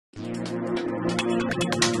Right,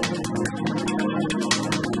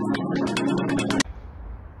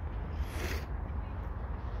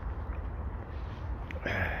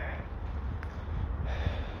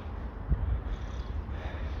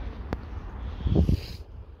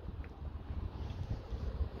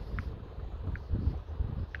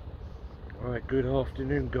 good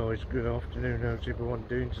afternoon guys, good afternoon. How's everyone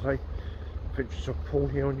doing today? Adventures of Paul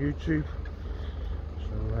here on YouTube.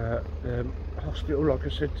 So hospital, like I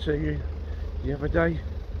said to you the other day,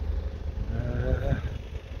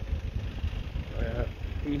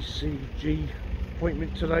 ECG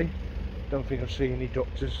appointment today. Don't think I'll see any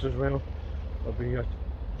doctors as well. I'll be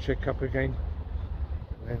check up again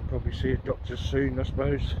and probably see a doctor soon, I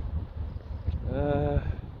suppose. So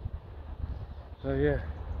yeah,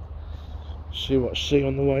 see what I see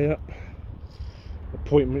on the way up.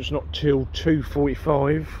 Appointment's not till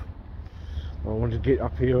 2:45. I want to get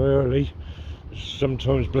up here early.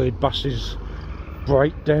 Sometimes bloody buses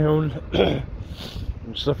break down and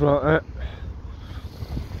stuff like that.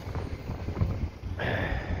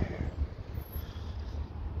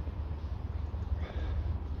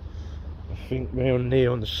 I think round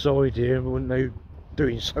there on the side here, weren't they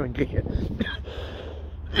doing something here?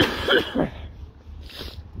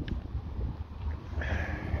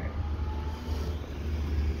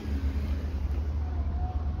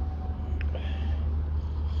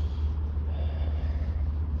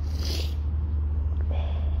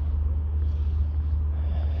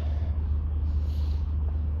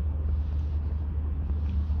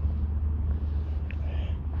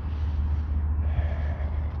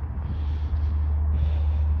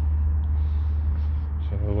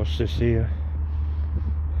 What's this here?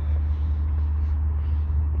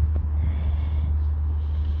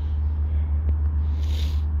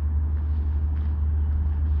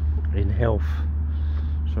 In health.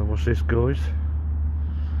 So what's this, guys?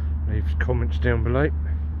 Leave comments down below.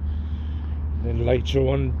 And then later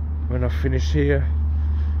on, when I finish here,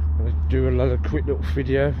 I'll do another quick little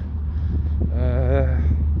video.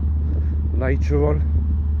 Later on,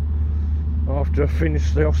 after I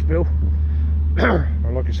finish the hospital.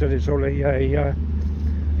 Like I said, it's only a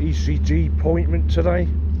ECG appointment today.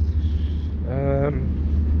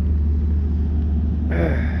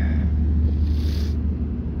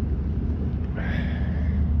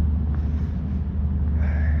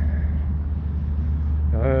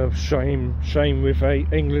 Shame with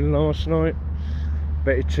England last night.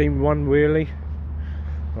 Better team won really.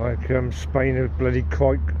 Like Spain are bloody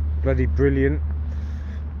brilliant.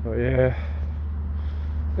 But yeah.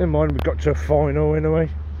 Never mind, we got to a final anyway.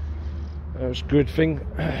 That was a good thing.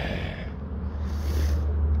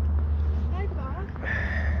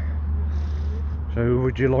 So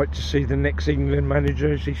would you like to see the next England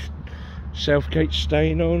manager? Is he Southgate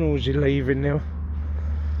staying on or is he leaving now?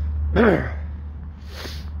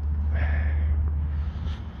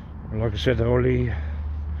 Like I said, only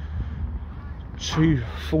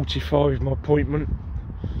 2:45 my appointment.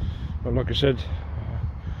 But like I said,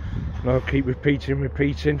 I'll keep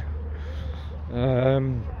repeating.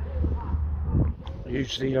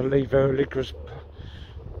 Usually I leave early because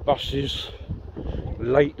buses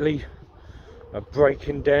lately are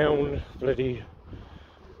breaking down. Bloody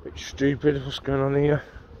bit stupid. What's going on here?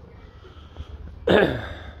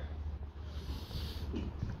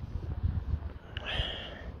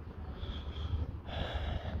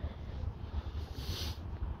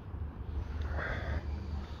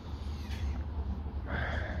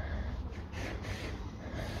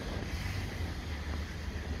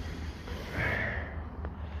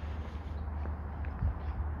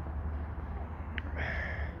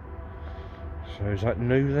 So is that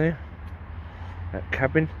new there? That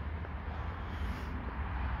cabin?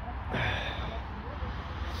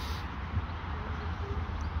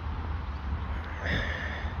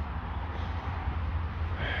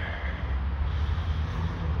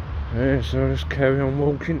 Yeah, so let's carry on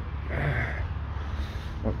walking.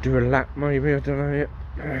 I'll do a lap maybe, I don't know yet.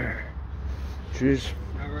 Cheers.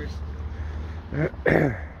 No worries.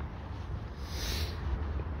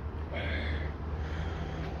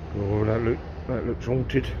 Oh, that looks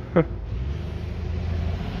haunted.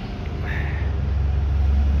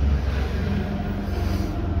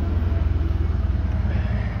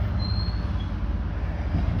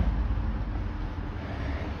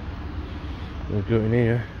 We'll go in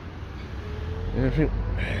here. Yeah, I think.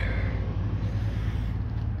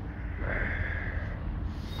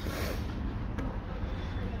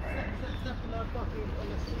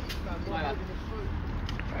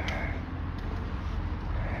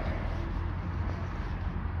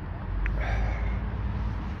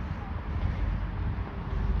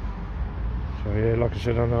 So yeah, like like I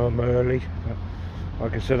said, I know I'm early, but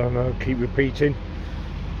like I said, I know I keep repeating,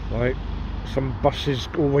 like some buses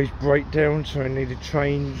always break down, so I need to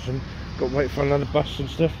change and got to wait for another bus and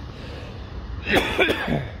stuff.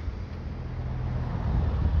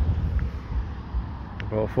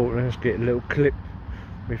 But I thought let's get a little clip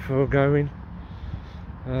before going.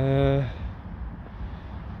 Let's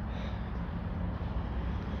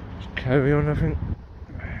carry on, I think.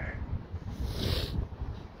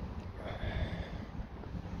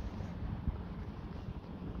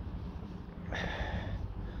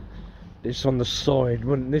 This on the side,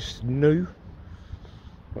 wasn't this new?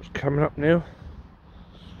 What's coming up now?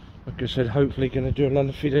 Like I said, hopefully going to do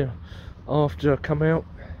another video after I come out.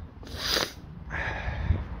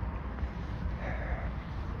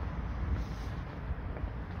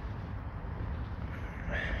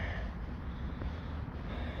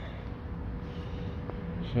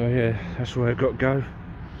 So yeah, that's where I've got to go.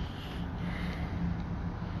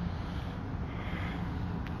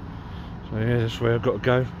 So yeah, that's where I've got to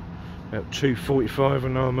go. About 2:45, I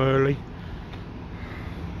know I'm early.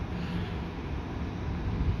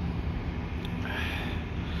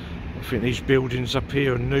 I think these buildings up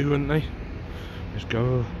here are new, aren't they? Let's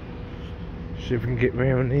go see if we can get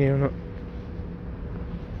round here or not.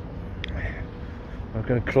 I'm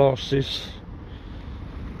going to class this.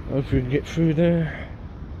 Hope we can get through there.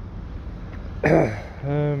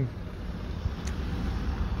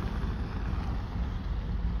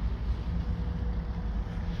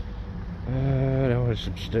 There's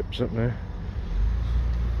some steps up there.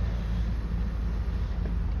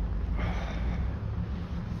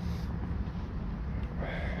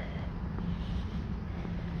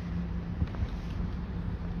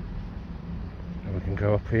 And we can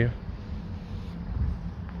go up here.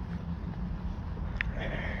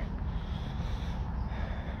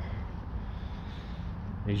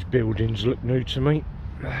 These buildings look new to me.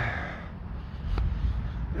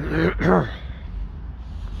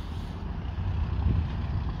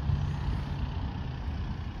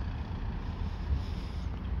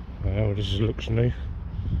 Well, this looks new.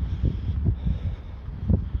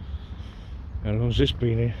 How long's this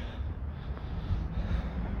been here?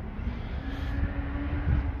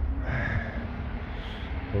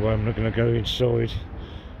 Well, I'm not going to go inside.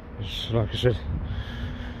 It's, like I said,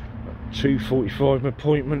 2:45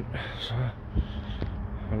 appointment, so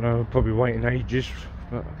I know I'm probably waiting ages,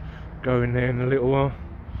 but go in there in a little while.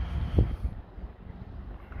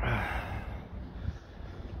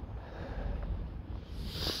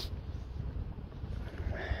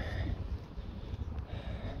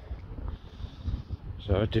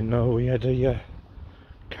 So I didn't know we had a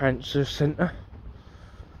cancer centre.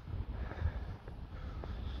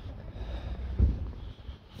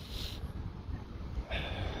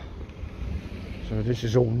 So this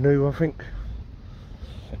is all new, I think.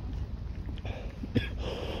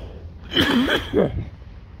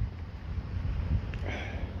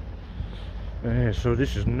 Yeah, so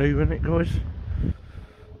this is new, isn't it, guys?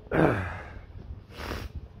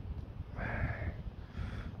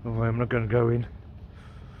 Oh, I'm not going to go in.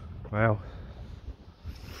 Wow.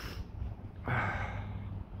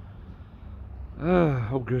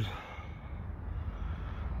 Oh, good.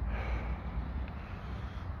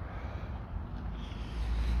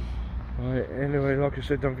 Right, anyway, like I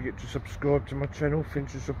said, don't forget to subscribe to my channel,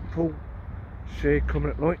 Finch of Support, share,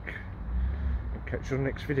 comment, like, and catch you on the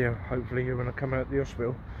next video. Hopefully when I come out of the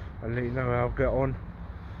hospital, I'll let you know how I'll get on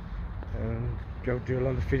and go do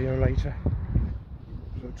another video later.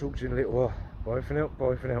 So I'll talk to you in a little while. Bye for now,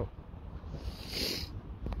 bye for now.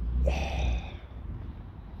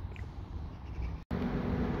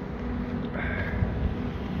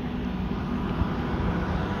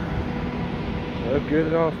 So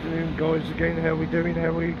good afternoon, guys, again. How we doing?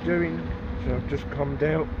 How are you doing? So I've just come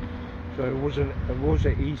out. So it was an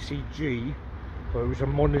ECG, but it was a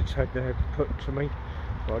monitor they had put to me,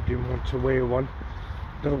 but I didn't want to wear one.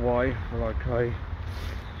 Don't know why. Like I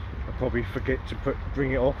probably forget to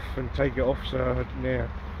bring it off and take it off, so I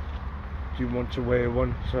didn't want to wear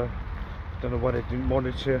one. So I don't know why they didn't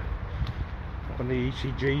monitor on the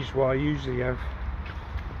ECGs what I usually have.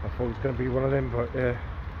 I thought it was going to be one of them, but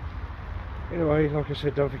anyway, like I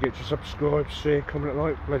said, don't forget to subscribe, share, comment,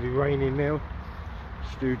 like. Bloody raining now.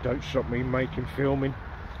 Stu don't stop me filming.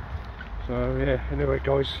 So yeah, anyway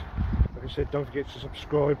guys, like I said, don't forget to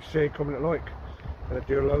subscribe, share, comment, like. I'm going to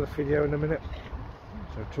do another video in a minute.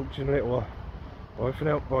 So talk to you in a little while. Bye for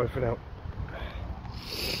now, bye for now.